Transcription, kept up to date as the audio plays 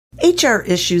HR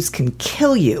issues can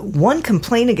kill you. One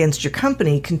complaint against your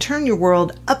company can turn your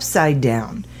world upside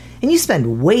down. And you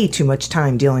spend way too much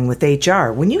time dealing with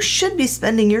HR when you should be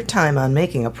spending your time on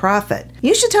making a profit.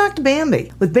 You should talk to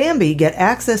Bambee. With Bambee, get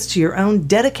access to your own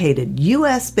dedicated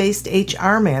U.S.-based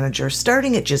HR manager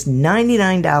starting at just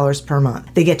 $99 per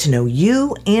month. They get to know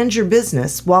you and your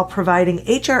business while providing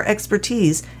HR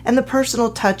expertise and the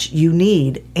personal touch you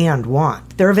need and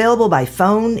want. They're available by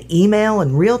phone, email,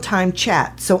 and real-time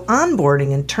chat, so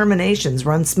onboarding and terminations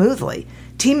run smoothly.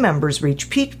 Team members reach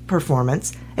peak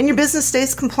performance, and your business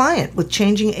stays compliant with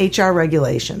changing HR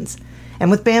regulations.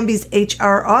 And with Bambee's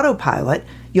HR Autopilot,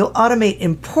 you'll automate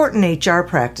important HR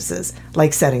practices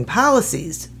like setting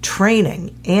policies,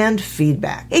 training, and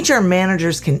feedback. HR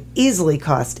managers can easily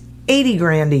cost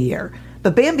 $80,000 a year,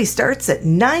 but Bambee starts at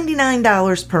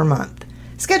 $99 per month.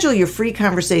 Schedule your free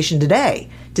conversation today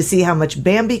to see how much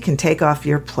Bambee can take off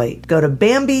your plate. Go to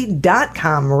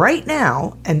Bambee.com right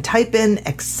now and type in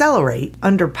Accelerate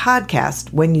under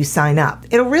podcast when you sign up.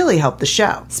 It'll really help the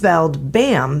show. Spelled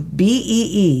BAM,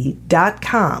 BEE.com.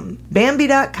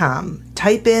 Bambee.com.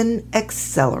 Type in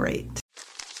Accelerate.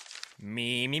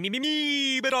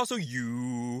 Me, but also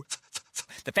you.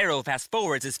 The Pharaoh fast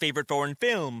forwards his favorite foreign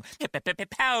film,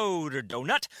 Powder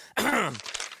Donut.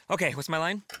 Okay, what's my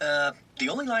line? The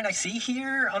only line I see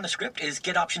here on the script is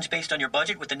get options based on your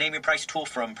budget with the Name Your Price tool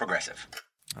from Progressive.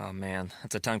 Oh man,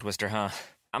 that's a tongue twister, huh?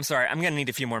 I'm sorry, I'm gonna need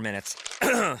a few more minutes.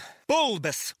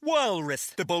 Bulbous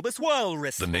Walrus, the Bulbous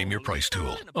Walrus. The Name Your Price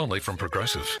tool, only from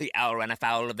Progressive. The owl ran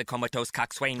afoul of the comatose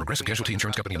coxswain. Progressive Casualty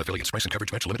Insurance Company and affiliates. Price and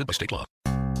coverage match limited by state law.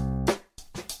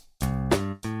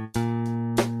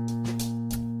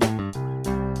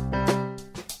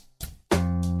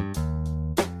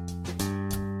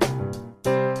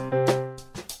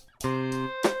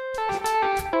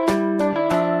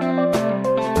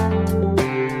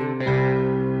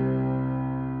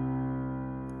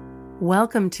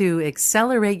 Welcome to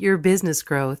Accelerate Your Business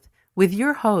Growth with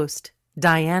your host,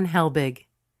 Diane Helbig.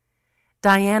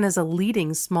 Diane is a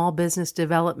leading small business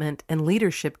development and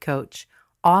leadership coach,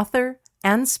 author,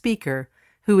 and speaker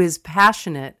who is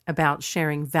passionate about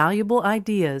sharing valuable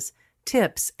ideas,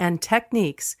 tips, and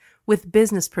techniques with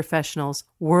business professionals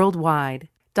worldwide.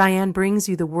 Diane brings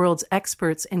you the world's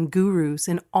experts and gurus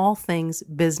in all things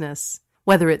business.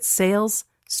 Whether it's sales,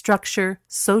 structure,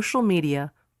 social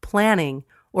media, planning,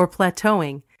 or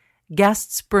plateauing,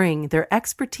 guests bring their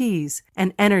expertise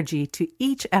and energy to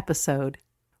each episode.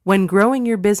 When growing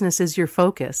your business is your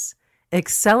focus,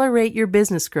 Accelerate Your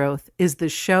Business Growth is the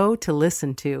show to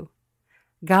listen to.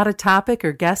 Got a topic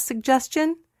or guest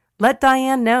suggestion? Let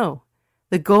Diane know.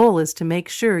 The goal is to make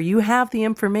sure you have the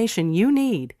information you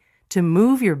need to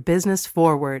move your business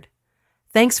forward.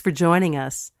 Thanks for joining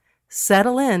us.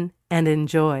 Settle in and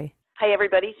enjoy. Hi,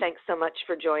 everybody. Thanks so much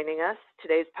for joining us.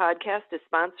 Today's podcast is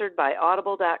sponsored by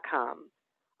Audible.com.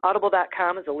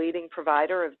 Audible.com is a leading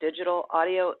provider of digital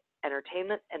audio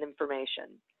entertainment and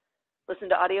information. Listen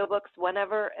to audiobooks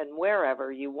whenever and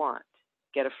wherever you want.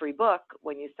 Get a free book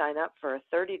when you sign up for a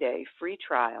 30-day free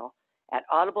trial at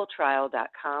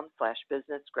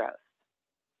audibletrial.com/businessgrowth.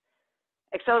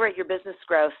 Accelerate Your Business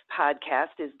Growth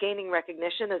podcast is gaining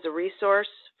recognition as a resource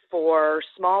for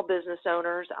small business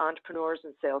owners, entrepreneurs,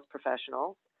 and sales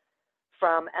professionals.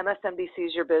 From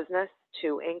MSNBC's Your Business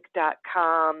to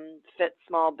Inc.com, Fit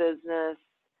Small Business,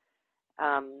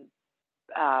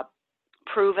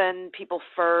 Proven, People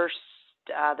First.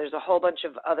 There's a whole bunch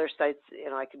of other sites,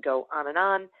 I could go on and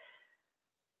on.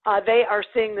 They are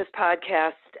seeing this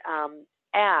podcast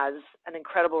as an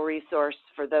incredible resource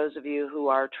for those of you who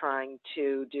are trying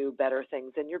to do better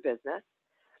things in your business.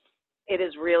 It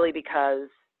is really because,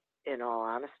 in all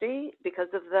honesty,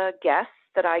 because of the guests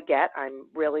that I get. I'm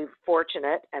really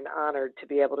fortunate and honored to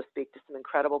be able to speak to some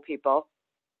incredible people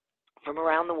from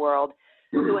around the world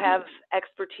who have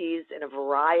expertise in a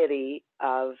variety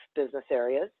of business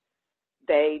areas.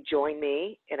 They join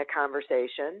me in a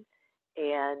conversation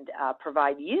and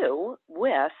provide you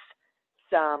with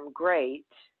some great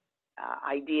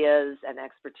ideas and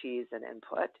expertise and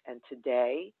input. And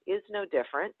today is no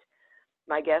different.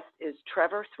 My guest is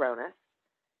Trevor Throness.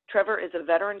 Trevor is a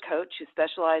veteran coach who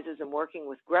specializes in working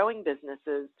with growing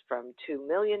businesses from $2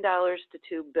 million to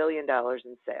 $2 billion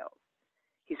in sales.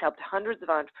 He's helped hundreds of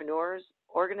entrepreneurs,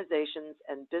 organizations,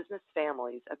 and business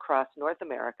families across North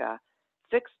America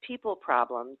fix people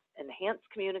problems, enhance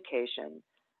communication,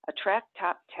 attract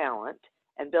top talent,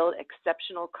 and build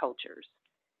exceptional cultures.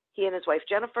 He and his wife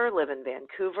Jennifer live in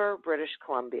Vancouver, British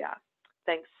Columbia.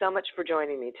 Thanks so much for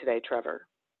joining me today, Trevor.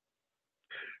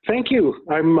 Thank you.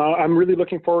 I'm really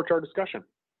looking forward to our discussion.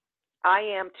 I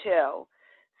am too.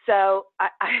 So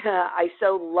I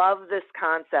so love this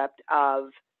concept of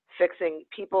fixing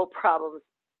people problems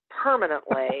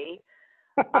permanently,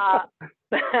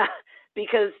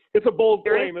 because it's a bold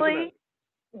claim, isn't it?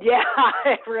 Yeah,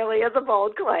 it really is a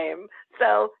bold claim.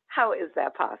 So how is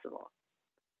that possible?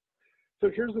 So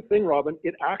here's the thing, Robin,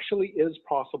 it actually is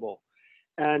possible.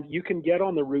 And you can get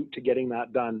on the route to getting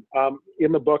that done.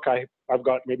 In the book, I've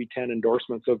got maybe 10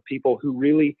 endorsements of people who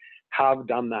really have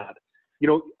done that. You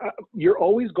know, you're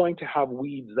always going to have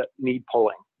weeds that need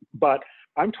pulling, but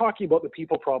I'm talking about the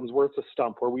people problems where it's a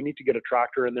stump, where we need to get a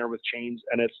tractor in there with chains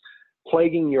and it's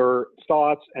plaguing your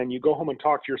thoughts, and you go home and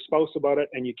talk to your spouse about it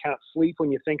and you can't sleep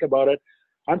when you think about it.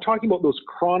 I'm talking about those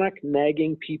chronic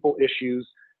nagging people issues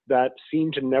that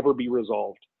seem to never be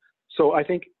resolved. So I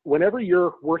think whenever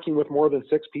you're working with more than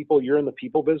 6 people, you're in the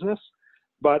people business,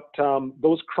 but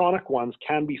those chronic ones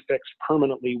can be fixed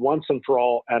permanently once and for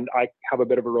all, and I have a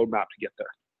bit of a roadmap to get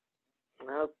there.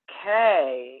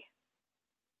 Okay.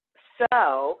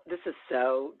 So this is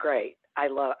so great.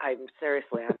 I'm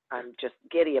just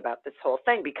giddy about this whole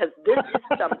thing, because this is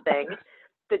something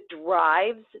that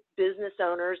drives business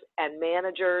owners and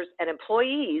managers and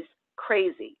employees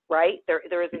crazy, right? There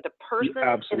isn't a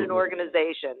person in an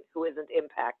organization who isn't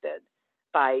impacted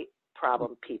by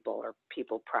problem people or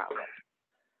people problems.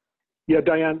 Yeah,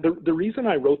 Diane, the reason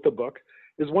I wrote the book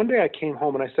is one day I came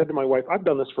home and I said to my wife, I've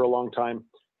done this for a long time,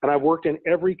 and I've worked in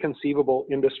every conceivable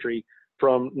industry,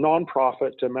 from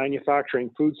nonprofit to manufacturing,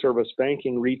 food service,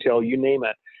 banking, retail, you name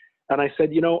it. And I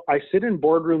said, you know, I sit in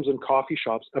boardrooms and coffee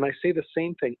shops and I say the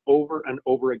same thing over and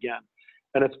over again.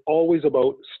 And it's always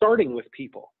about starting with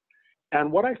people.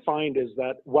 And what I find is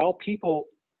that while people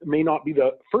may not be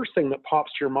the first thing that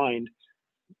pops to your mind,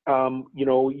 you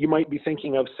know, you might be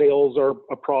thinking of sales or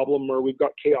a problem, or we've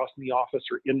got chaos in the office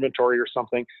or inventory or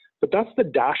something, but that's the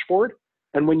dashboard.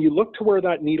 And when you look to where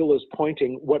that needle is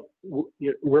pointing,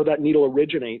 where that needle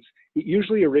originates, it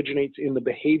usually originates in the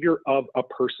behavior of a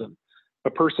person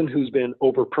who's been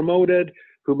over promoted,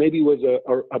 who maybe was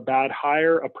a bad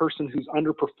hire, a person who's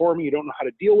underperforming, you don't know how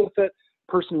to deal with it,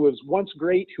 a person who was once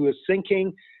great, who is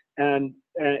sinking. And,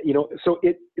 you know, so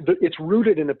it's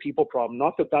rooted in a people problem.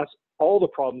 Not that that's all the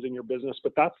problems in your business,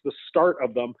 but that's the start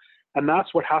of them. And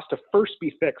that's what has to first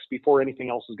be fixed before anything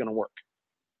else is going to work.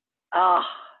 Oh,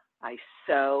 I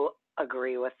so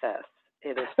agree with this.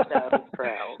 It is so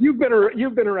true. You've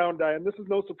been around, Diane. This is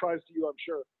no surprise to you, I'm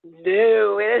sure.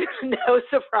 No, it is no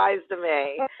surprise to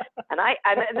me. And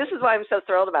this is why I'm so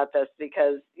thrilled about this,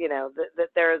 because, you know, that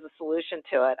there is a solution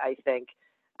to it, I think,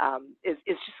 is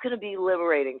just going to be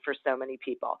liberating for so many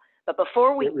people. But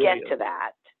before we get to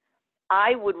that,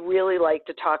 I would really like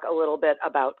to talk a little bit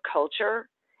about culture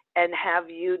and have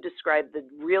you describe the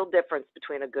real difference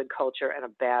between a good culture and a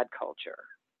bad culture.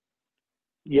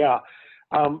 Yeah.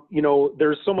 You know,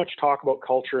 there's so much talk about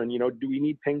culture and, you know, do we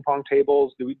need ping pong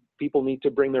tables? People need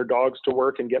to bring their dogs to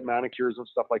work and get manicures and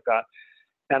stuff like that?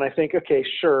 And I think, okay,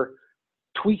 sure,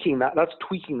 that's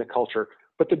tweaking the culture.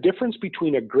 But the difference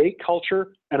between a great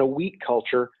culture and a weak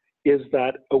culture is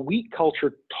that a weak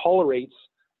culture tolerates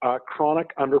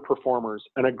chronic underperformers,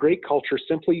 and a great culture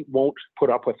simply won't put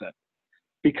up with it.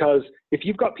 Because if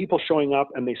you've got people showing up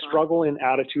and they struggle in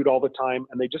attitude all the time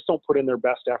and they just don't put in their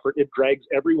best effort, it drags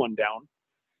everyone down.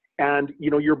 And,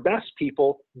 you know, your best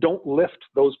people don't lift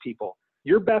those people.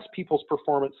 Your best people's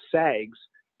performance sags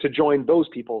to join those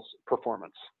people's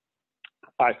performance,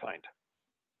 I find.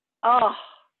 Oh,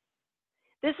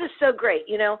 this is so great.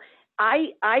 You know, I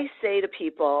say to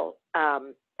people,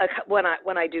 when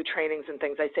I do trainings and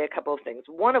things, I say a couple of things.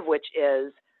 One of which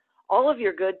is, all of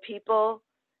your good people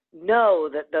know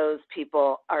that those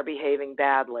people are behaving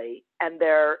badly, and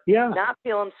they're not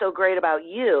feeling so great about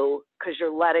you because you're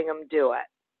letting them do it.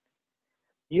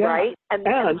 Yeah. Right? And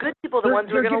the good people are the ones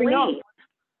who are going to leave. Up.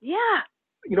 Yeah.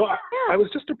 You know, I was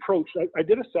just approached. I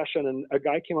did a session, and a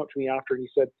guy came up to me after, and he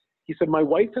said, my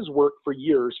wife has worked for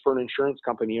years for an insurance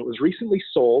company. It was recently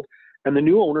sold, and the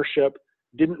new ownership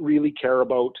didn't really care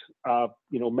about,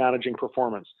 you know, managing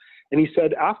performance. And he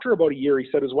said, after about a year, he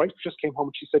said his wife just came home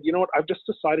and she said, you know what, I've just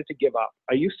decided to give up.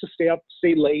 I used to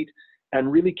stay late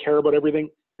and really care about everything.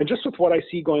 And just with what I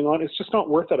see going on, it's just not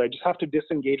worth it. I just have to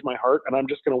disengage my heart, and I'm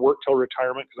just going to work till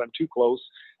retirement because I'm too close.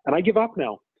 And I give up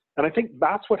now. And I think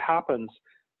that's what happens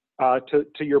to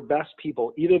your best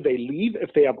people. Either they leave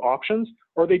if they have options,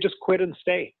 or they just quit and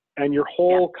stay. And your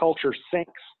whole culture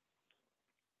sinks.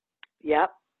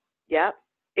 Yep.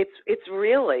 It's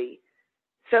really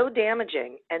so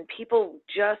damaging, and people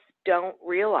just don't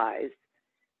realize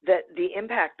that the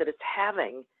impact that it's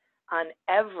having on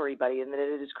everybody, and that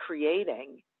it is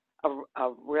creating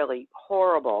a really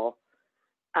horrible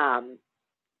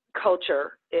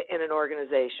culture in an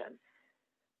organization.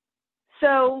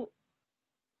 So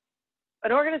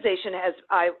an organization has,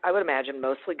 I would imagine,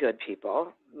 mostly good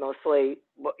people, mostly,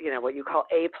 what you call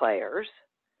A players.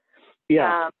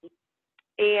 Yeah.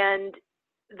 And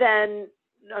then,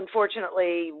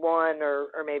 unfortunately, one or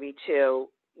maybe two,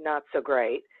 not so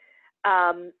great.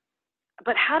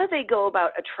 But how do they go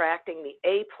about attracting the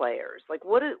A players? Like,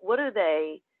 what do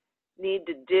they need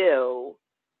to do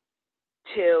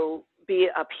to be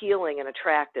appealing and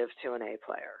attractive to an A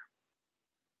player?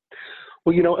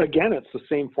 Well, again, it's the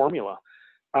same formula.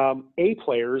 A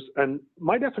players, and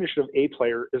my definition of A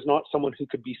player is not someone who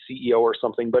could be CEO or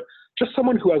something, but just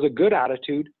someone who has a good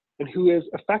attitude and who is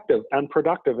effective and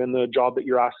productive in the job that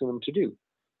you're asking them to do.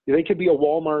 They could be a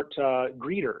Walmart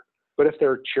greeter, but if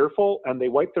they're cheerful and they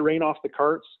wipe the rain off the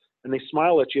carts and they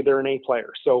smile at you, they're an A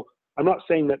player. So I'm not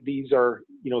saying that these are,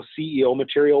 CEO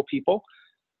material people,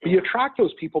 but you attract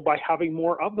those people by having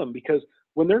more of them, because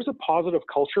when there's a positive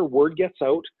culture, word gets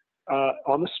out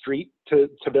on the street to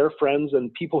their friends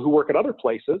and people who work at other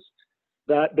places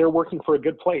that they're working for a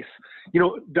good place.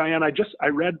 Diane, I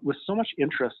read with so much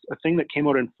interest a thing that came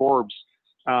out in Forbes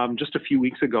just a few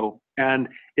weeks ago, and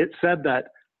it said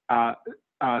that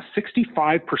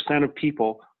 65% of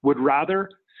people would rather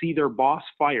see their boss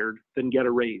fired than get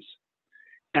a raise.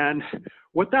 And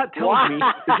what that tells me is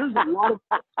there's a lot of,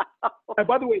 and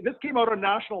by the way, this came out on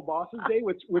National Bosses Day,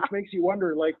 which makes you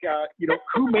wonder,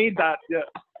 who made that,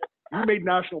 who made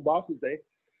National Bosses Day?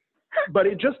 But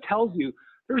it just tells you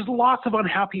there's lots of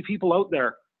unhappy people out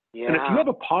there. Yeah. And if you have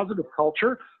a positive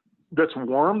culture that's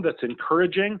warm, that's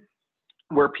encouraging,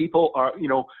 where people are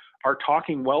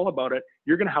talking well about it,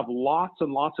 you're going to have lots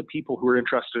and lots of people who are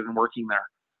interested in working there.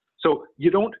 So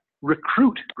you don't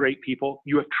recruit great people,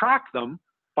 you attract them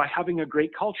by having a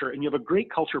great culture, and you have a great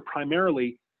culture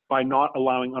primarily by not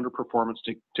allowing underperformance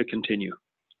to continue.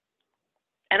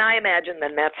 And I imagine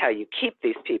then that's how you keep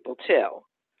these people too.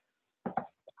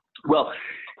 Well,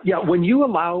 yeah, when you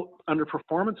allow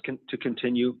underperformance to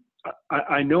continue,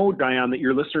 I know, Diane, that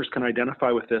your listeners can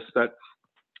identify with this, that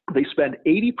they spend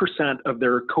 80% of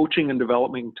their coaching and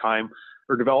development time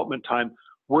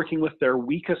working with their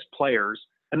weakest players,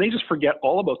 and they just forget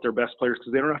all about their best players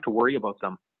because they don't have to worry about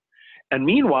them. And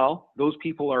meanwhile, those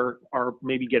people are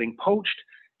maybe getting poached,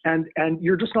 and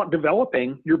you're just not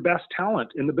developing your best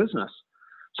talent in the business.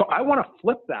 So I want to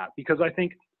flip that, because I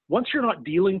think once you're not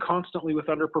dealing constantly with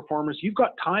underperformers, you've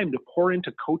got time to pour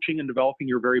into coaching and developing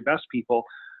your very best people,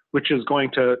 which is going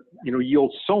to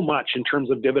yield so much in terms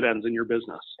of dividends in your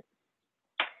business.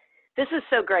 This is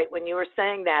so great. When you were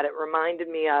saying that, it reminded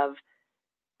me of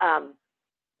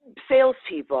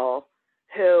salespeople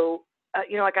who,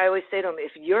 like I always say to them,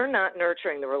 if you're not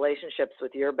nurturing the relationships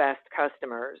with your best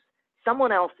customers,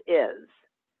 someone else is.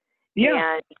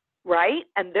 Yeah. Right?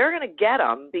 And they're going to get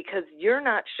them because you're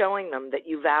not showing them that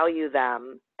you value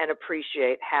them and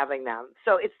appreciate having them.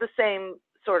 So it's the same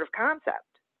sort of concept.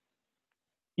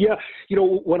 Yeah.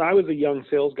 When I was a young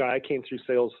sales guy, I came through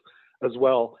sales as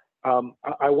well.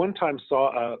 I one time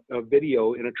saw a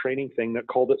video in a training thing that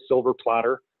called it silver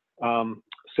platter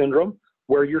syndrome,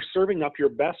 where you're serving up your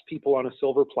best people on a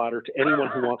silver platter to anyone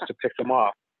who wants to pick them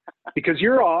off, because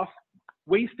you're off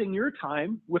wasting your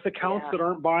time with accounts that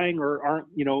aren't buying or aren't,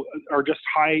 are just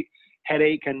high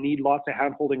headache and need lots of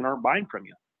hand holding and aren't buying from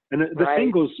you. And the same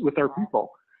goes with our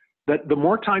people, that the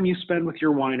more time you spend with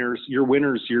your winners,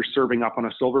 you're serving up on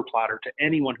a silver platter to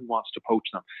anyone who wants to poach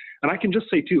them. And I can just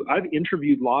say too, I've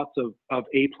interviewed lots of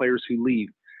A players who leave,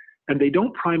 and they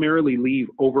don't primarily leave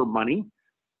over money.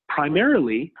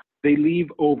 Primarily, they leave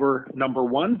over, number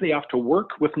one, they have to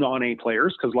work with non-A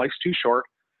players because life's too short.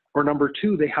 Or number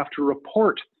two, they have to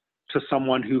report to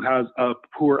someone who has a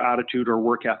poor attitude or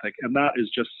work ethic, and that is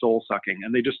just soul sucking.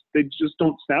 And they just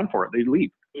don't stand for it. They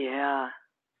leave. Yeah.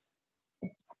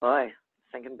 Boy,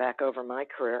 thinking back over my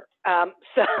career.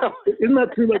 So isn't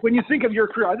that true? Like when you think of your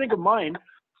career, I think of mine.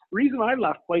 The reason I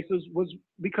left places was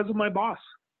because of my boss.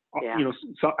 Yeah.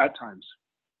 So at times.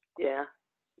 Yeah.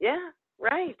 Yeah.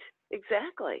 Right.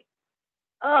 Exactly.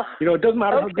 Oh. It doesn't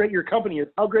matter how great your company is.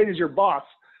 How great is your boss?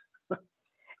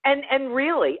 And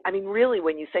really,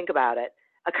 when you think about it,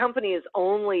 a company is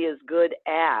only as good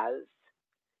as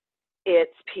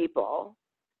its people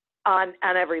on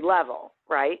every level,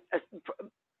 right?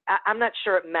 I'm not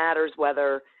sure it matters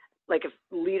whether, like, if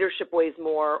leadership weighs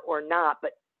more or not,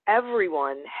 but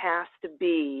everyone has to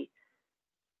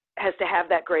have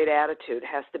that great attitude,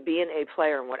 has to be an A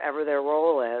player in whatever their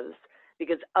role is,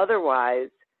 because otherwise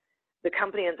the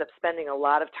company ends up spending a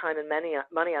lot of time and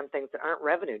money on things that aren't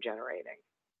revenue generating.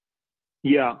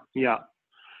 Yeah.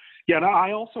 And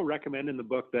I also recommend in the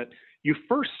book that you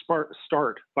first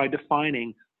start by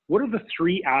defining what are the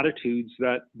 3 attitudes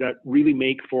that really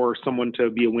make for someone to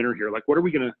be a winner here? Like, what are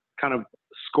we going to kind of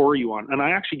score you on? And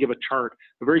I actually give a chart,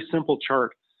 a very simple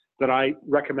chart that I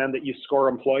recommend that you score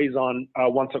employees on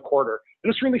once a quarter.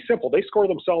 And it's really simple. They score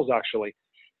themselves, actually.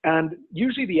 And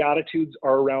usually the attitudes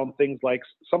are around things like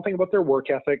something about their work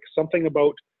ethic, something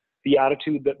about the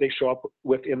attitude that they show up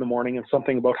with in the morning, and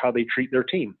something about how they treat their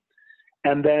team.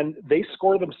 And then they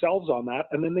score themselves on that.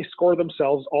 And then they score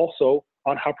themselves also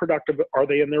on how productive are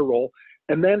they in their role.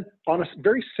 And then on a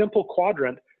very simple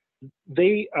quadrant,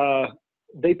 they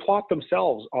plot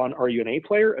themselves on, are you an A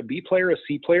player, a B player, a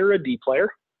C player, a D player?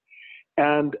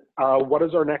 And what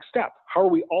is our next step? How are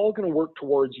we all going to work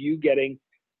towards you getting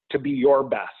to be your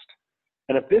best?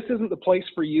 And if this isn't the place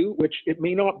for you, which it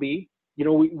may not be,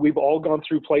 we've all gone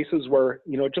through places where,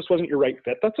 it just wasn't your right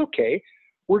fit. That's okay.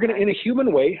 We're going to, in a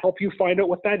human way, help you find out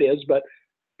what that is. But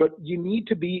you need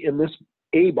to be in this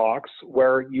A box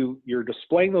where you're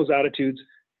displaying those attitudes.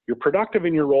 You're productive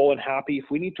in your role and happy. If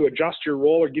we need to adjust your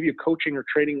role or give you coaching or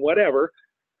training, whatever,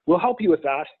 we'll help you with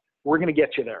that. We're going to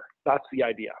get you there. That's the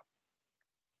idea.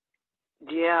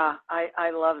 Yeah,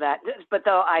 I love that. But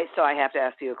though I have to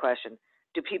ask you a question.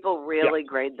 Do people really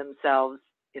grade themselves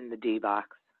in the D box?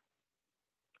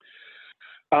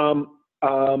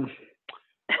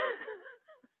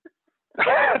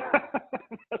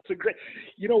 That's a great,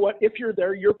 you know what, if you're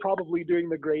there, you're probably doing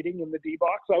the grading in the D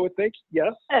box, I would think.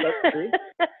 Yes, that's true.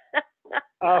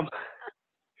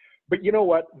 But you know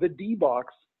what, the D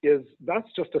box that's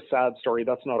just a sad story.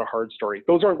 That's not a hard story.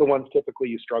 Those aren't the ones typically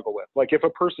you struggle with. Like if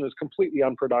a person is completely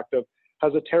unproductive,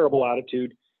 has a terrible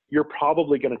attitude, you're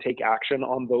probably going to take action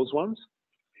on those ones.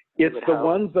 It's the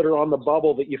ones that are on the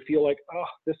bubble that you feel like, oh,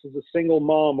 this is a single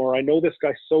mom, or I know this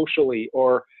guy socially,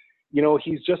 or,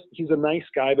 he's a nice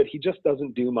guy, but he just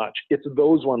doesn't do much. It's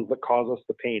those ones that cause us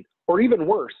the pain. Or even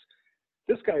worse,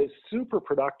 this guy is super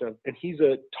productive and he's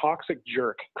a toxic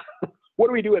jerk. What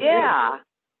do we do with him?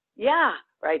 Yeah,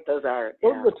 right. Those are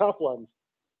the tough ones.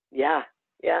 Yeah,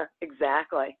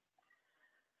 exactly.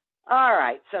 All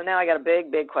right. So now I got a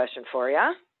big question for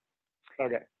you.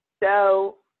 Okay.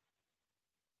 So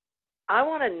I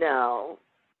want to know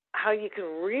how you can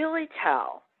really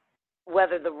tell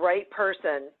whether the right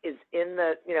person is in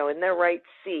their right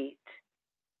seat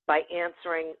by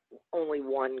answering only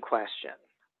one question.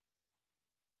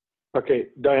 Okay,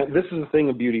 Diane, this is a thing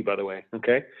of beauty, by the way,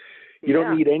 okay? You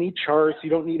don't need any charts. You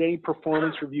don't need any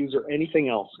performance reviews or anything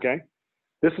else, okay?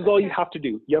 This is all you have to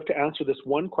do. You have to answer this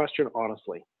one question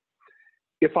honestly.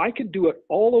 If I could do it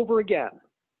all over again,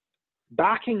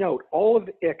 backing out all of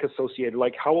the ick associated,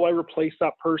 like how will I replace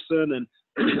that person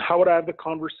and how would I have the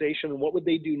conversation and what would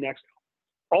they do next?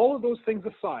 All of those things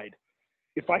aside,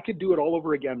 if I could do it all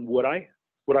over again, would I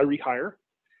rehire?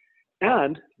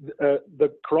 And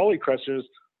the corollary question is,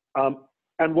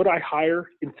 and would I hire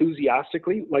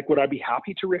enthusiastically? Like, would I be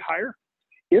happy to rehire?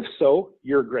 If so,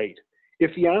 you're great.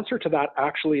 If the answer to that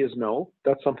actually is no,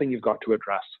 that's something you've got to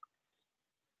address.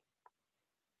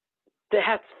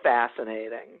 That's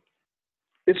fascinating.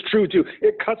 It's true too.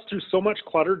 It cuts through so much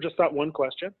clutter, just that one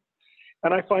question.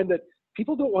 And I find that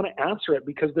people don't want to answer it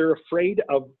because they're afraid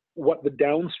of what the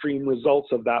downstream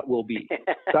results of that will be.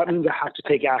 That means I have to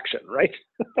take action, right?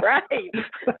 Right.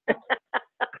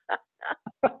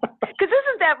 Because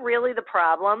isn't that really the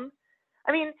problem?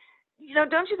 I mean,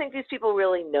 don't you think these people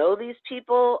really know these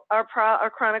people are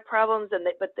chronic problems,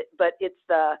 but it's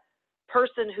the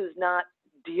person who's not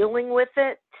dealing with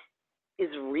it is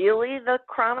really the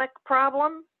chronic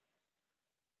problem?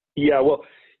 Yeah, well,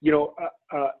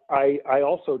 I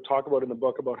also talk about in the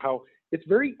book about how it's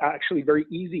actually very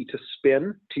easy to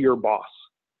spin to your boss.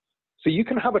 So you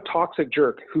can have a toxic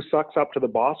jerk who sucks up to the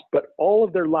boss, but all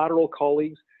of their lateral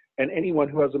colleagues and anyone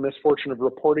who has the misfortune of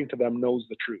reporting to them knows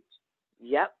the truth.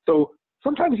 Yep. So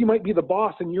sometimes you might be the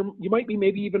boss and you might be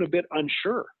maybe even a bit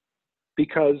unsure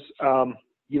because,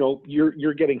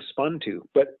 you're getting spun to,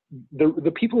 but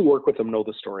the people who work with them know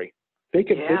the story. They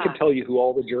can tell you who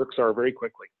all the jerks are very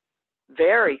quickly.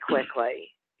 Very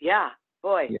quickly. Yeah.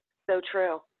 Boy, so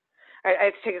true. All right, I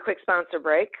have to take a quick sponsor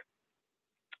break.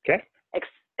 Okay.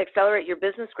 Accelerate Your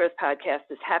Business Growth podcast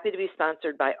is happy to be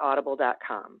sponsored by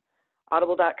Audible.com.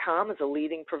 Audible.com is a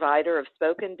leading provider of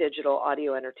spoken digital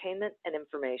audio entertainment and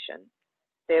information.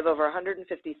 They have over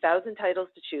 150,000 titles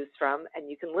to choose from, and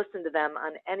you can listen to them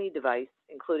on any device,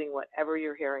 including whatever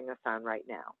you're hearing us on right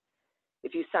now.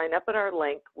 If you sign up at our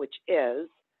link, which is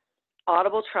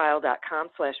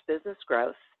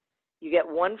audibletrial.com/businessgrowth, you get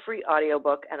one free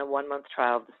audiobook and a 1-month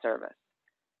trial of the service.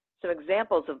 Some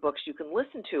examples of books you can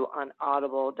listen to on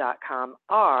audible.com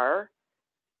are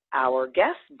our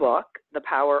guest book, The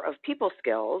Power of People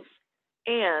Skills,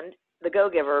 and The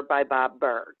Go-Giver by Bob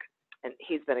Berg. And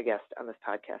he's been a guest on this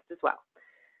podcast as well.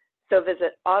 So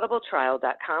visit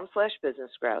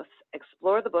audibletrial.com/businessgrowth,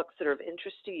 explore the books that are of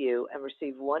interest to you, and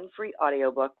receive one free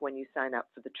audiobook when you sign up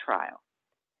for the trial.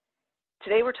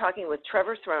 Today we're talking with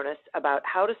Trevor Throness about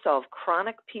how to solve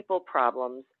chronic people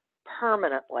problems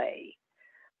permanently.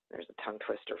 There's a tongue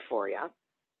twister for you.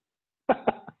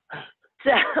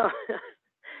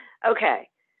 Okay.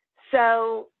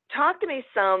 So talk to me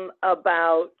some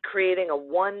about creating a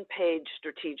one-page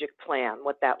strategic plan,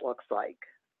 what that looks like.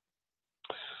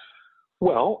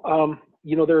 Well,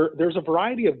 there's a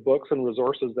variety of books and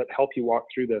resources that help you walk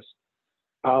through this.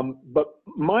 But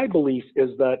my belief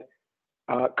is that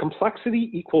complexity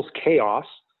equals chaos,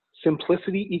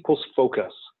 simplicity equals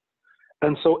focus.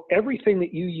 And so everything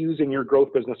that you use in your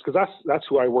growth business, because that's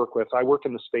who I work with. I work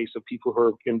in the space of people who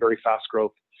are in very fast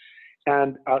growth.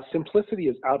 And simplicity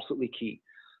is absolutely key.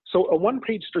 So a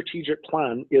one-page strategic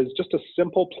plan is just a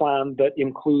simple plan that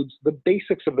includes the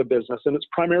basics of the business, and it's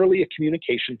primarily a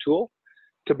communication tool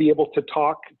to be able to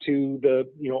talk to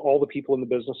all the people in the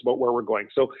business about where we're going.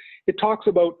 So it talks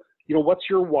about, what's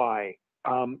your why?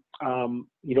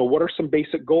 What are some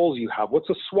basic goals you have?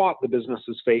 What's a SWOT the business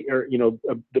is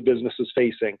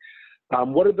facing?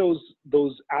 What are those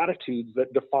attitudes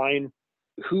that define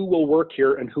who will work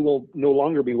here and who will no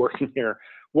longer be working here?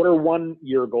 What are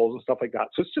 1-year goals and stuff like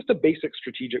that? So it's just a basic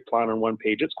strategic plan on one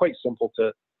page. It's quite simple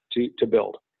to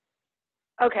build.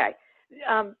 Okay.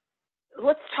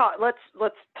 Let's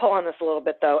pull on this a little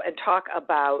bit though and talk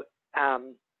about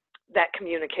that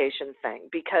communication thing,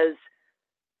 because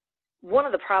one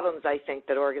of the problems I think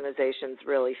that organizations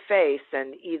really face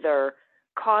and either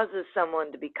causes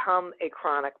someone to become a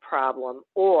chronic problem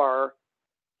or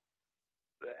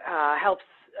helps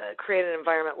create an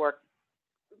environment where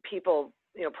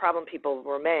problem people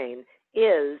remain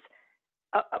is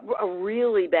a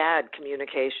really bad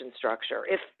communication structure,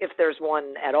 if there's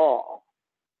one at all.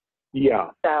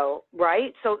 Yeah. So,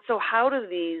 right? So how do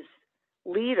these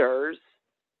leaders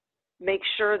make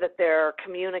sure that they're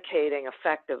communicating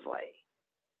effectively?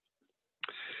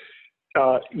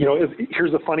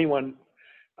 Here's a funny one.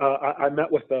 I met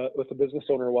with a business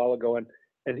owner a while ago,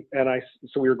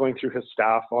 so we were going through his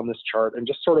staff on this chart and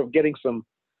just sort of getting some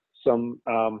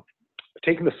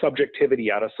taking the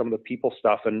subjectivity out of some of the people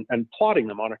stuff and plotting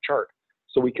them on a chart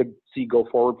so we could see go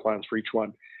forward plans for each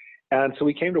one. And so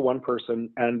we came to one person,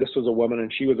 and this was a woman,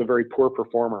 and she was a very poor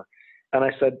performer. And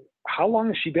I said, how long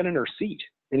has she been in her seat?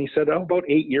 And he said, about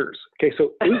 8 years. Okay,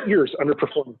 so 8 years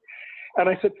underperforming. And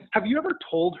I said, have you ever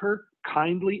told her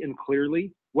kindly and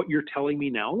clearly what you're telling me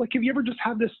now? Like, have you ever just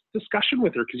had this discussion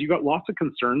with her? Because you got lots of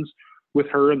concerns with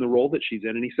her and the role that she's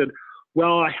in. And he said,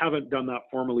 well, I haven't done that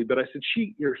formally, but I said,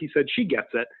 he said, she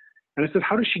gets it. And I said,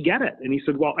 how does she get it? And he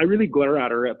said, well, I really glare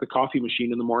at her at the coffee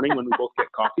machine in the morning when we both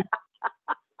get coffee.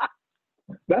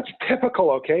 That's typical,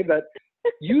 okay? That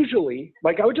usually,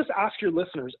 like, I would just ask your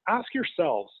listeners, ask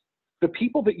yourselves, the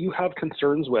people that you have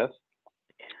concerns with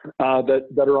that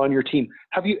are on your team,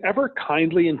 have you ever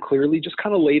kindly and clearly just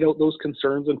kind of laid out those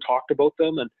concerns and talked about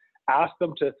them and asked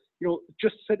them to,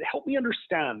 just said, help me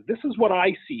understand. This is what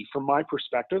I see from my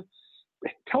perspective.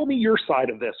 Tell me your side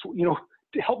of this,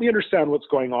 to help me understand what's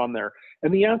going on there.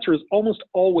 And the answer is almost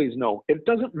always no. It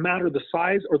doesn't matter the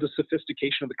size or the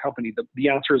sophistication of the company. The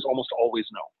answer is almost always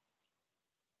no.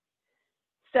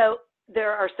 So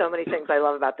there are so many things I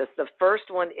love about this. The first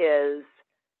one is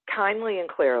kindly and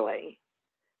clearly,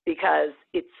 because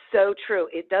it's so true.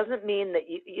 It doesn't mean that,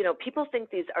 people think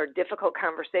these are difficult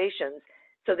conversations,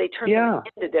 so they turn them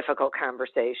into difficult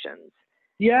conversations.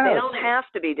 Yeah. They don't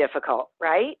have to be difficult,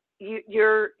 right?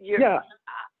 You're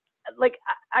like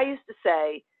I used to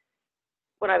say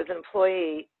when I was an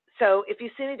employee, so if you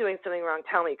see me doing something wrong,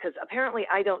 tell me, because apparently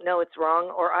I don't know it's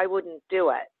wrong or I wouldn't do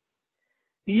it.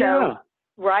 Yeah.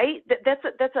 So, right?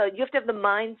 You have to have the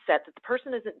mindset that the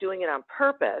person isn't doing it on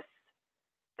purpose.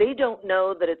 They don't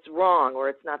know that it's wrong or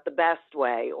it's not the best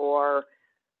way or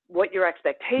what your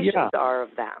expectations are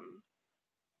of them.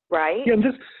 Right? Yeah, and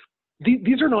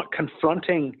these are not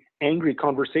confronting, angry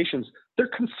conversations. They're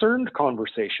concerned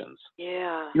conversations.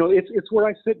 Yeah. It's where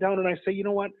I sit down and I say, you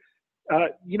know what,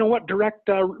 direct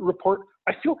report,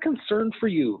 I feel concerned for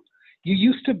you. You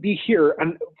used to be here,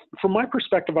 and from my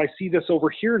perspective, I see this over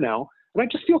here now, and I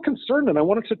just feel concerned, and I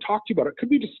wanted to talk to you about it. Could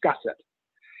we discuss it?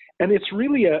 And it's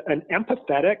really an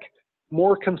empathetic,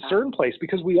 more concerned place,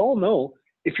 because we all know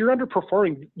if you're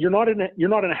underperforming, you're not in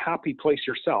a happy place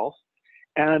yourself.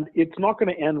 And it's not going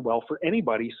to end well for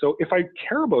anybody. So if I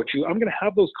care about you, I'm going to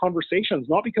have those conversations,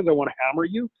 not because I want to hammer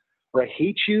you or I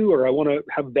hate you or I want to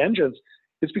have vengeance.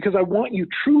 It's because I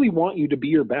truly want you to be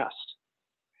your best.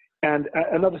 And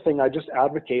another thing I just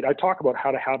advocate, I talk about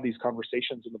how to have these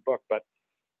conversations in the book,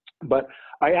 but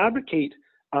I advocate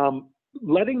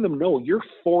letting them know you're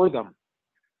for them,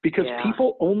 because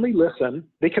people only listen.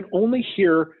 They can only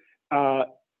hear,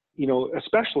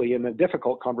 especially in a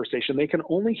difficult conversation, they can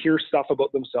only hear stuff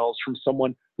about themselves from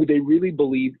someone who they really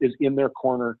believe is in their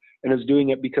corner and is doing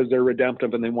it because they're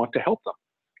redemptive and they want to help them.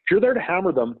 If you're there to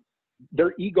hammer them,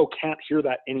 their ego can't hear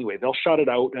that anyway. They'll shut it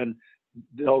out and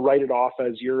they'll write it off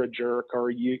as you're a jerk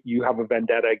or you have a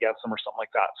vendetta against them or something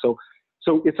like that. So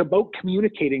it's about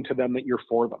communicating to them that you're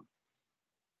for them.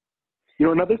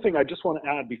 Another thing I just want to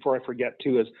add before I forget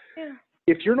too is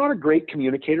if you're not a great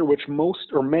communicator, which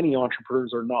most or many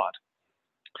entrepreneurs are not,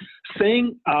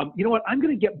 saying, you know what, I'm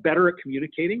going to get better at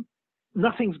communicating,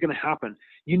 nothing's going to happen.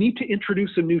 You need to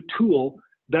introduce a new tool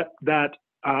that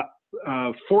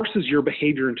forces your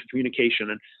behavior into communication.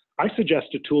 And I suggest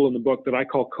a tool in the book that I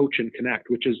call Coach and Connect,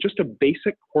 which is just a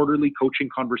basic quarterly coaching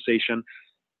conversation.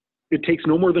 It takes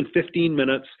no more than 15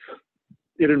 minutes.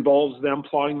 It involves them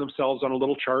plotting themselves on a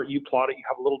little chart. You plot it, you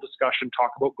have a little discussion,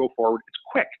 talk about, go forward. It's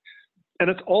quick. And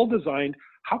it's all designed,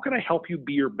 how can I help you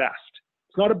be your best?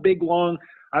 It's not a big, long,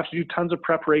 I have to do tons of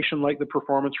preparation like the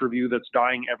performance review that's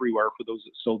dying everywhere for those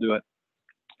that still do it.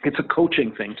 It's a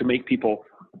coaching thing to make people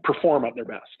perform at their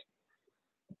best.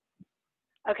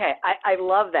 Okay, I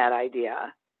love that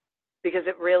idea, because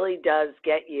it really does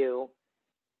get you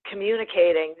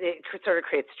communicating. It sort of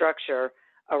creates structure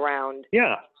around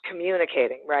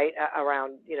communicating, right?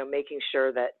 Around, making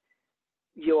sure that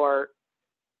you're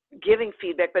giving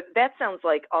feedback, but that sounds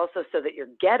like also so that you're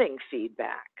getting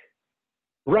feedback.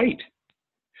 Right.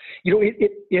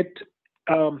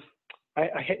 I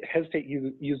hesitate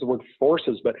to use the word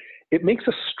forces, but it makes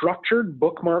a structured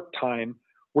bookmark time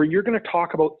where you're going to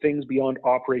talk about things beyond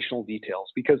operational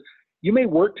details, because you may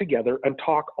work together and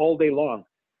talk all day long,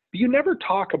 but you never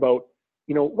talk about,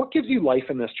 what gives you life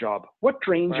in this job? What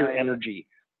drains your energy?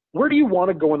 Where do you want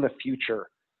to go in the future?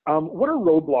 What are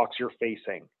roadblocks you're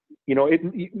facing?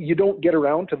 You don't get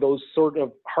around to those sort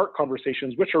of heart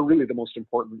conversations, which are really the most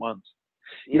important ones.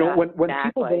 When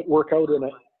people don't work out in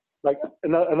it, like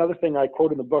another thing I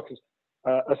quote in the book is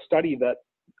a study that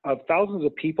of thousands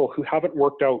of people who haven't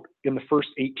worked out in the first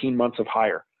 18 months of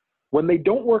hire. When they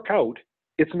don't work out,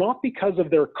 it's not because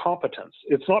of their competence.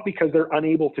 It's not because they're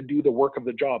unable to do the work of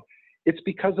the job. It's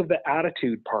because of the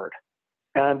attitude part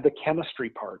and the chemistry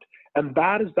part. And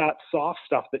that is that soft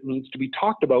stuff that needs to be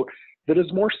talked about that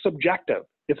is more subjective.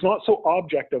 It's not so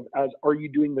objective as, are you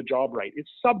doing the job right? It's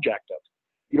subjective.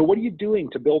 What are you doing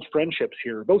to build friendships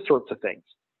here? Those sorts of things.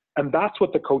 And that's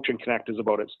what the Coach and Connect is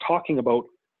about. It's talking about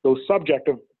those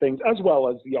subjective things as well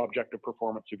as the objective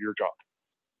performance of your job.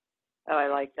 Oh, I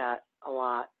like that a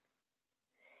lot.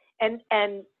 And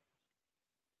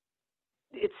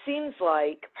it seems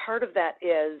like part of that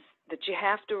is that you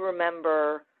have to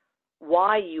remember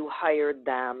why you hired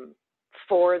them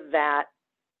for that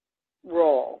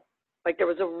role. Like there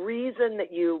was a reason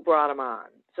that you brought them on.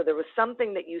 So there was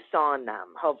something that you saw in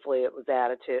them. Hopefully it was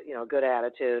attitude, good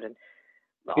attitude and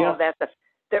all of that stuff.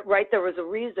 There was a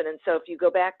reason. And so if you go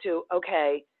back to,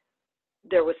 okay,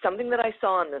 there was something that I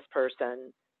saw in this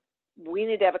person, we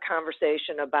need to have a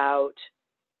conversation about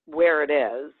where it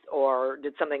is, or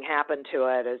did something happen to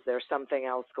it? Is there something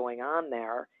else going on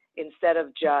there? Instead of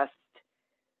just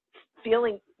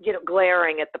feeling,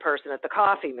 glaring at the person at the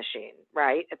coffee machine,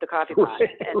 right? At the coffee pot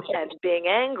and being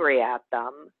angry at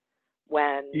them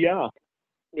when. Yeah.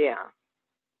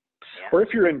 Or if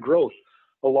you're in growth,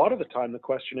 a lot of the time the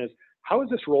question is, how has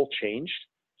this role changed?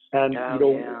 And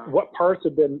what parts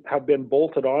have been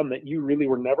bolted on that you really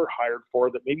were never hired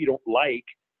for, that maybe you don't like?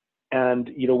 And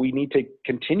we need to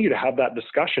continue to have that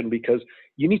discussion, because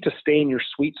you need to stay in your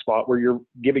sweet spot where you're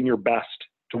giving your best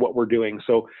to what we're doing.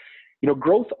 So,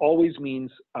 growth always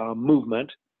means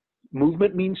movement.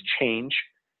 Movement means change.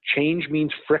 Change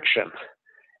means friction.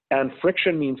 And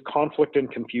friction means conflict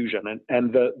and confusion.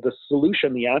 And the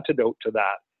solution, the antidote to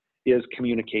that is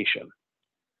communication.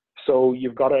 So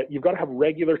you've got to have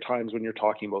regular times when you're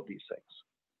talking about these things.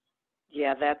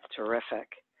 Yeah, that's terrific.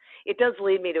 It does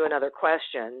lead me to another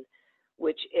question,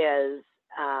 which is,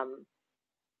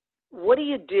 what do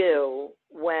you do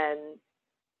when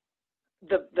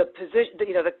the position,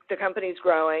 the company's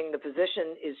growing, the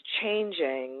position is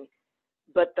changing,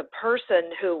 but the person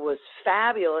who was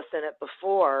fabulous in it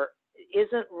before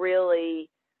isn't really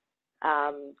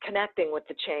connecting with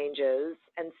the changes,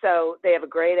 and so they have a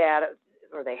great attitude,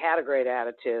 or they had a great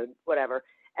attitude, whatever,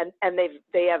 and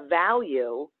they have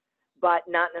value, but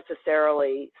not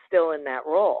necessarily still in that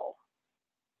role.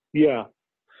 Yeah.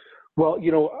 Well,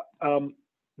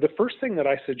 the first thing that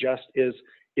I suggest is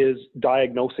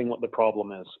diagnosing what the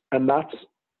problem is. And that's,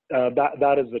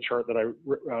 that is the chart that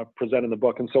I present in the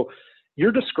book. And so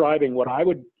you're describing what I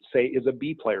would say is a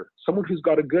B player, someone who's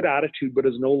got a good attitude, but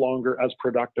is no longer as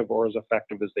productive or as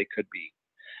effective as they could be.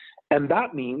 And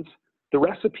that means the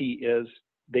recipe is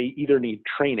they either need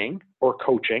training or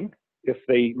coaching if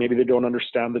maybe they don't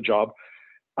understand the job.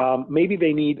 Maybe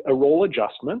they need a role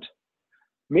adjustment.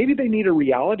 Maybe they need a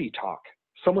reality talk.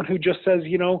 Someone who just says,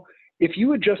 you know, if you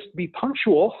would just be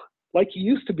punctual like you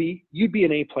used to be, you'd be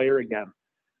an A player again.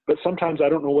 But sometimes I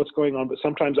don't know what's going on, but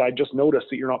sometimes I just notice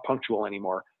that you're not punctual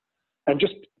anymore. And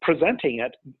just presenting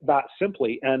it that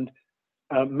simply. And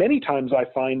many times I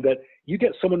find that you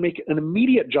get someone make an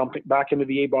immediate jump back into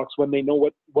the A box when they know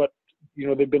what you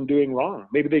know they've been doing wrong.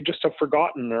 Maybe they just have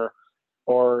forgotten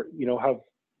or you know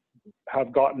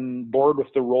have gotten bored with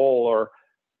the role,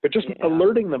 but just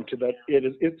alerting them to that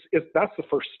that's the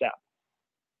first step.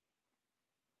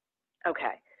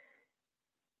 Okay.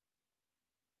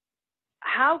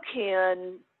 How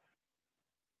can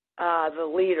the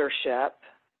leadership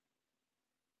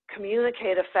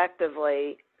communicate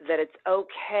effectively that it's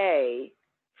okay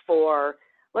for,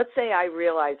 let's say I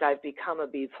realize I've become a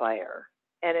B player,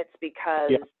 and it's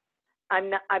because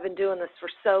I've been doing this for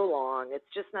so long, it's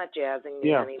just not jazzing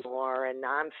me anymore, and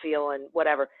I'm feeling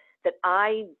whatever, that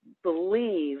I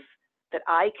believe that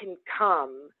I can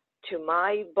come to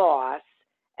my boss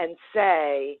and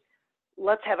say,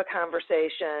 let's have a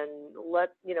conversation,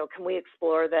 can we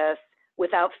explore this,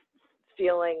 without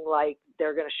feeling like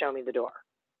they're going to show me the door?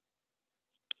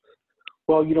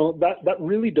 Well, you know, that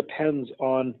really depends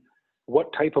on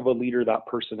what type of a leader that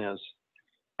person is.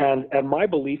 And my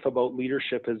belief about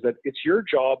leadership is that it's your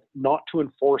job not to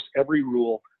enforce every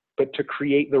rule, but to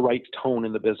create the right tone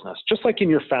in the business, just like in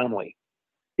your family.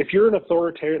 If you're an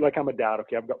authoritarian, like I'm a dad,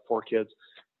 okay, I've got 4 kids.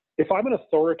 If I'm an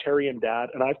authoritarian dad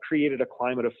and I've created a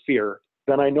climate of fear,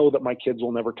 then I know that my kids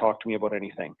will never talk to me about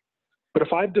anything. But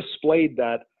if I've displayed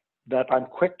that I'm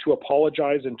quick to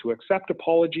apologize and to accept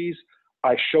apologies,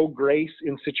 I show grace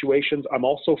in situations, I'm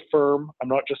also firm, I'm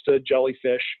not just a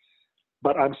jellyfish,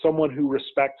 but I'm someone who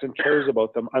respects and cares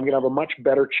about them, I'm going to have a much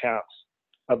better chance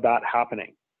of that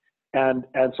happening. And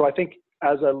so I think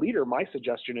as a leader, my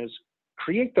suggestion is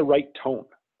create the right tone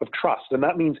of trust. And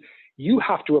that means you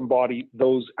have to embody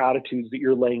those attitudes that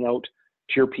you're laying out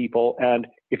to your people. And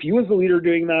if you as the leader are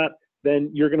doing that,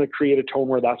 then you're going to create a tone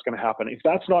where that's going to happen. If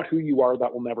that's not who you are,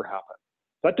 that will never happen.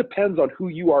 That depends on who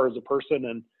you are as a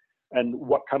person and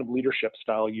what kind of leadership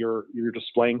style you're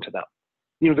displaying to them.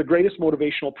 You know, the greatest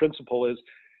motivational principle is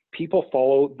people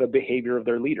follow the behavior of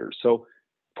their leaders. So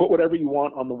put whatever you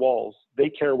want on the walls. They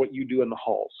care what you do in the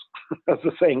halls, as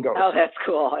the saying goes. Oh, that's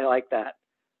cool. I like that.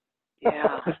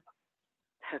 Yeah,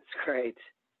 that's great.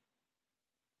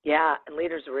 Yeah, and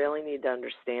leaders really need to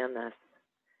understand this.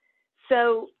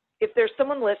 So if there's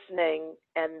someone listening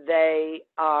and they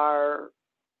are,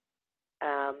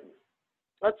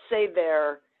 let's say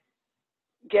they're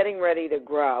getting ready to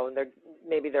grow, and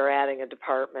maybe they're adding a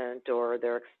department or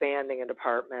they're expanding a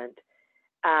department,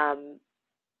 are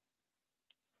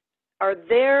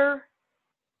there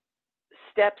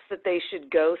steps that they should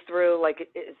go through? Like,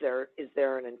 is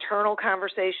there an internal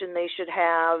conversation they should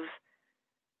have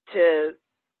to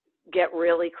get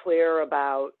really clear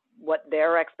about what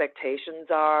their expectations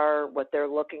are, what they're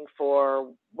looking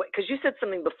for? Because you said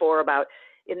something before about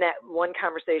in that one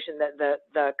conversation, that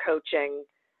the coaching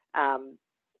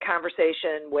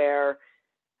conversation where,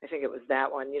 I think it was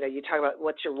that one, you know, you talk about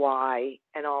what's your why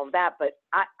and all of that, but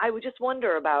I would just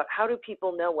wonder about how do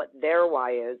people know what their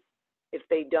why is if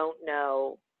they don't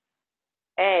know,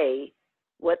 A,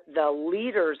 what the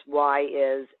leader's why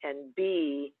is, and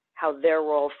B, how their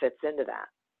role fits into that.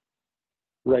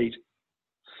 Right.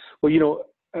 Well, you know,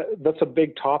 that's a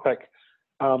big topic.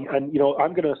 And, you know,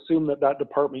 I'm going to assume that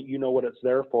department, you know what it's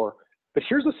there for. But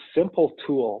here's a simple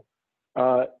tool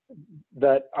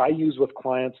that I use with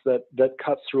clients that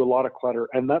cuts through a lot of clutter.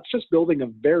 And that's just building a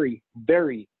very,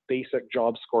 very basic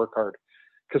job scorecard.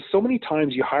 Because so many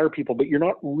times you hire people, but you're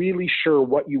not really sure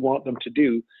what you want them to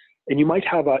do. And you might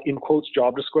have a, in quotes,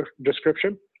 job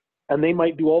description, and they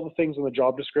might do all the things in the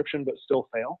job description, but still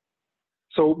fail.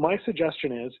 So my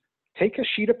suggestion is take a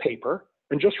sheet of paper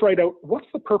and just write out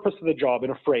what's the purpose of the job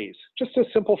in a phrase, just a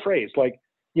simple phrase like,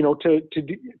 you know, to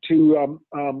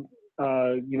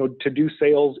do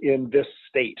sales in this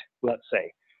state, let's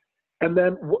say. And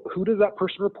then who does that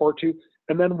person report to?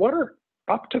 And then what are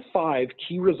up to 5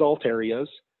 key result areas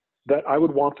that I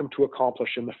would want them to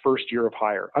accomplish in the first year of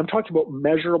hire? I'm talking about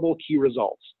measurable key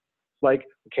results. Like,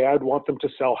 okay, I'd want them to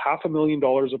sell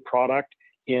 $500,000 of product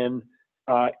in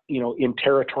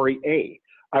territory A.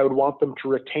 I would want them to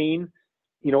retain,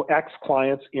 X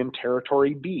clients in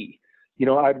territory B.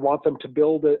 I'd want them to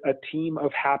build a team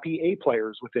of happy A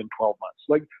players within 12 months,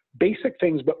 like basic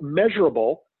things, but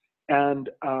measurable and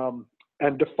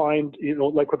defined,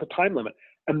 like with a time limit.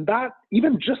 And that,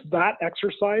 even just that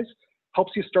exercise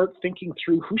helps you start thinking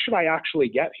through, who should I actually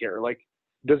get here? Like,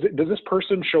 does this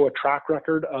person show a track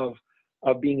record of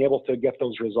being able to get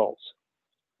those results?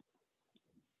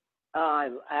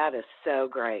 Oh, that is so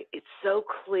great. It's so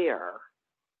clear.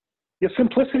 Yeah,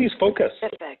 simplicity is focus.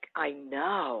 Specific. I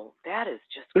know. That is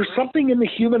just There's great. something in the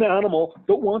human animal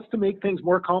that wants to make things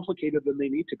more complicated than they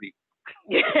need to be.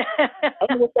 Yeah. I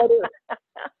don't know what that is.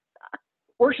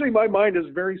 Fortunately, my mind is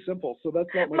very simple, so that's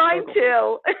not my Mine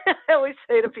struggle. too. I always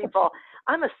say to people,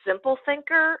 I'm a simple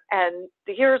thinker, and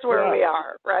here's where we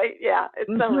are, right? Yeah, it's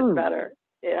so much better.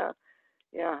 Yeah,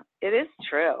 it is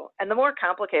true. And the more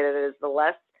complicated it is, the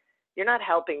less you're not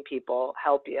helping people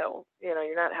help you.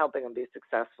 You're not helping them be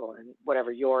successful in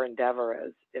whatever your endeavor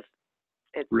is if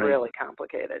it's really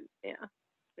complicated. Yeah.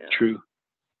 True.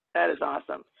 That is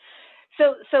awesome.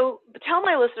 So tell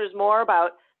my listeners more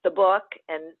about the book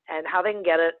and how they can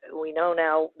get it. We know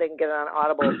now they can get it on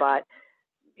Audible, but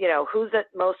who's it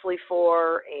mostly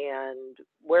for, and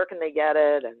where can they get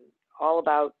it, and all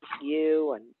about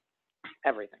you and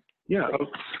everything. Yeah.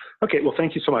 Okay. Well,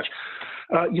 thank you so much.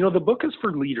 The book is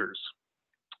for leaders.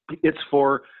 It's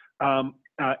for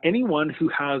anyone who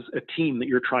has a team that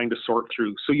you're trying to sort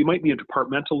through. So you might be a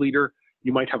departmental leader,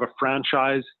 you might have a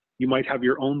franchise, you might have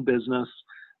your own business.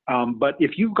 But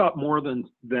if you've got more than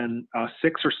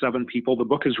 6 or 7 people, the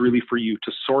book is really for you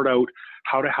to sort out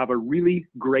how to have a really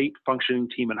great functioning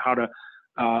team, and how to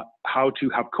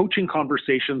have coaching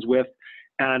conversations with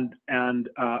and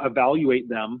evaluate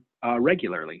them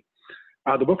regularly.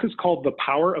 The book is called The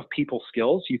Power of People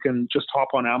Skills. You can just hop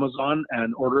on Amazon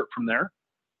and order it from there.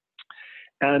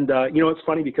 And, it's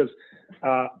funny because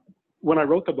when I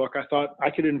wrote the book, I thought I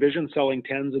could envision selling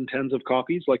tens and tens of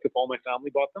copies, like if all my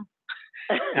family bought them.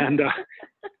 And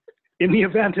in the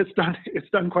event, it's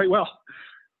done quite well.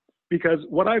 Because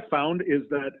what I've found is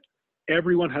that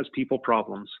everyone has people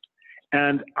problems.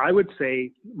 And I would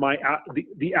say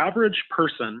the average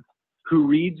person who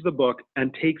reads the book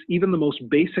and takes even the most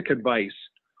basic advice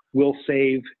will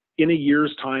save in a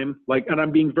year's time, and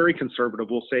I'm being very conservative,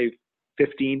 will save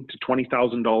 $15,000 to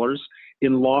 $20,000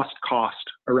 in lost cost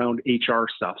around HR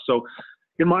stuff. So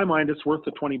in my mind, it's worth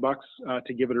the $20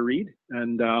 to give it a read.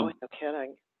 And no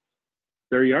kidding.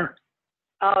 There you are.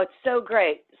 Oh, it's so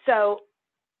great. So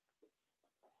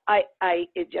I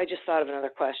just thought of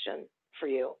another question for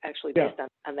you, actually, based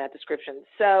on that description.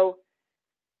 So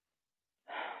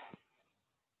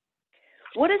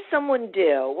what does someone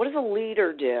do? What does a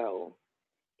leader do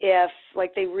if,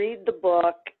 they read the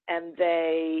book and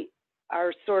they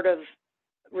are sort of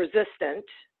resistant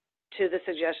to the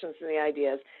suggestions and the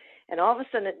ideas, and all of a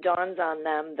sudden it dawns on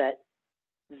them that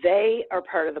they are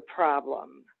part of the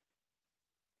problem?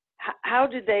 How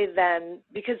do they then,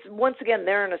 because once again,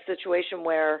 they're in a situation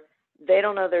where they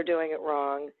don't know they're doing it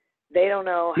wrong. They don't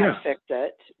know how to fix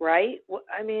it, right?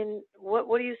 I mean,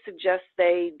 what do you suggest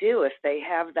they do if they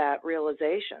have that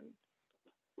realization?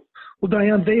 Well,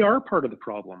 Diane, they are part of the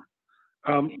problem.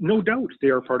 No doubt they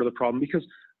are part of the problem, because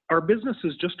our business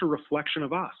is just a reflection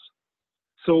of us.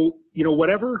 So,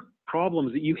 whatever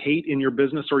problems that you hate in your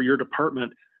business or your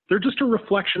department, they're just a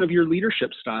reflection of your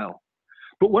leadership style.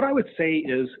 But what I would say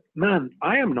is, man,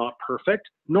 I am not perfect,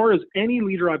 nor is any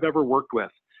leader I've ever worked with.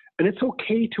 And it's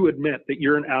okay to admit that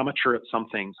you're an amateur at some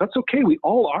things. That's okay. We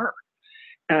all are.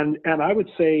 And I would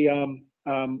say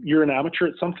you're an amateur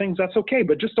at some things. That's okay.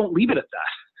 But just don't leave it at that.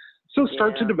 So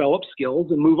start to develop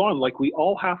skills and move on, like we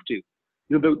all have to.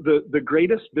 The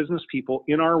greatest business people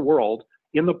in our world,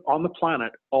 on the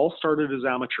planet, all started as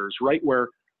amateurs, right where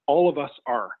all of us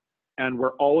are and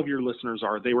where all of your listeners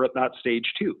are. They were at that stage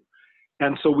too.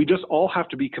 And so we just all have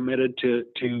to be committed to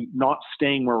not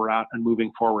staying where we're at and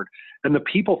moving forward. And the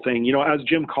people thing, as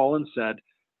Jim Collins said,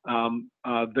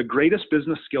 the greatest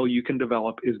business skill you can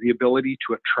develop is the ability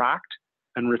to attract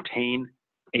and retain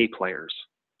A players.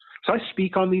 So I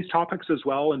speak on these topics as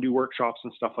well and do workshops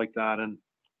and stuff like that. And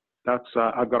that's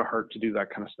I've got a heart to do that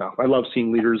kind of stuff. I love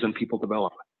seeing leaders and people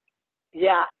develop.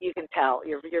 Yeah, you can tell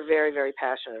you're very, very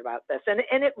passionate about this, and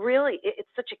it really it's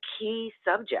such a key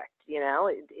subject.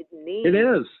 It needs. It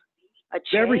is. A change.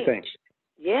 It's everything.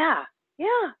 Yeah,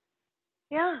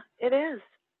 it is.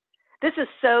 This is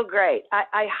so great.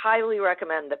 I highly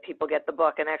recommend that people get the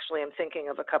book. And actually, I'm thinking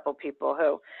of a couple people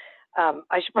who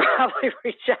I should probably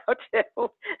reach out to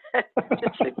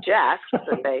suggest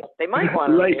that they might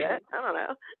want to read it. I don't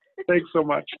know. Thanks so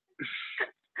much.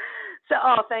 So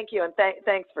Oh, thank you. And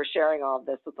thanks for sharing all of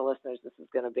this with the listeners. This is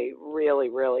going to be really,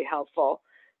 really helpful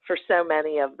for so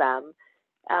many of them.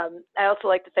 I also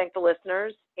like to thank the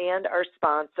listeners and our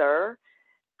sponsor.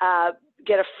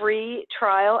 Get a free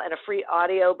trial and a free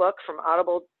audiobook from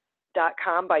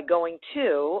audible.com by going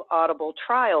to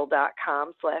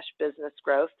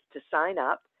audibletrial.com/businessgrowth to sign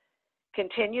up.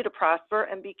 Continue to prosper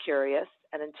and be curious.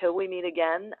 And until we meet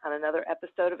again on another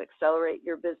episode of Accelerate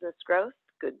Your Business Growth,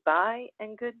 goodbye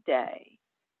and good day.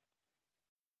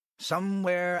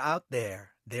 Somewhere out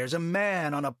there, there's a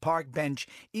man on a park bench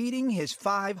eating his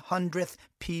 500th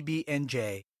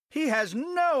PB&J. He has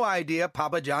no idea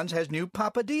Papa John's has new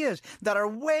Papadillas that are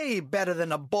way better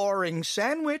than a boring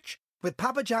sandwich. With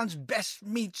Papa John's best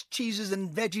meats, cheeses, and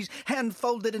veggies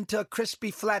hand-folded into a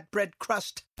crispy flatbread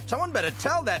crust. Someone better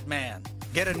tell that man.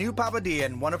 Get a new Papadilla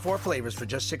in 1 of 4 flavors for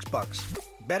just $6.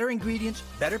 Better ingredients,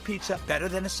 better pizza, better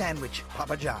than a sandwich.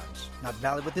 Papa John's. Not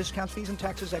valid with discounts, fees, and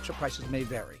taxes. Extra prices may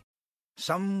vary.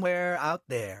 Somewhere out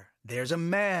there, there's a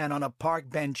man on a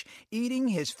park bench eating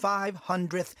his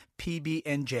 500th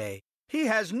PB&J. He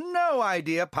has no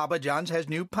idea Papa John's has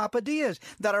new Papadillas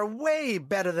that are way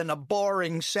better than a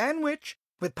boring sandwich.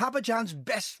 With Papa John's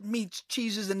best meats,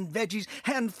 cheeses, and veggies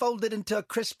hand-folded into a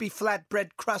crispy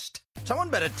flatbread crust. Someone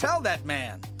better tell that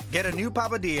man. Get a new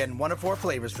Papadilla in 1 of 4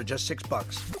 flavors for just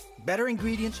 $6. Better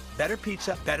ingredients, better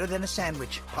pizza, better than a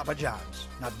sandwich. Papa John's.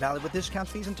 Not valid with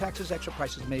discounts, fees, and taxes. Extra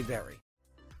prices may vary.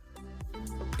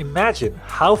 Imagine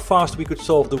how fast we could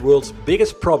solve the world's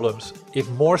biggest problems if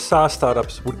more SaaS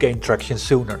startups would gain traction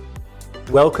sooner.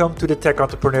 Welcome to the Tech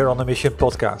Entrepreneur on a Mission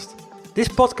podcast. This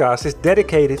podcast is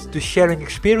dedicated to sharing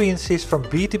experiences from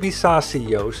B2B SaaS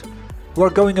CEOs who are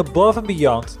going above and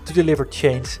beyond to deliver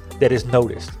change that is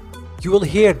noticed. You will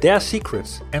hear their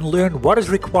secrets and learn what is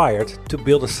required to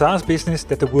build a SaaS business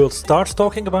that the world starts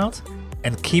talking about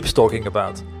and keeps talking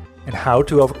about, and how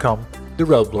to overcome the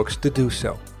roadblocks to do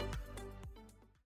so.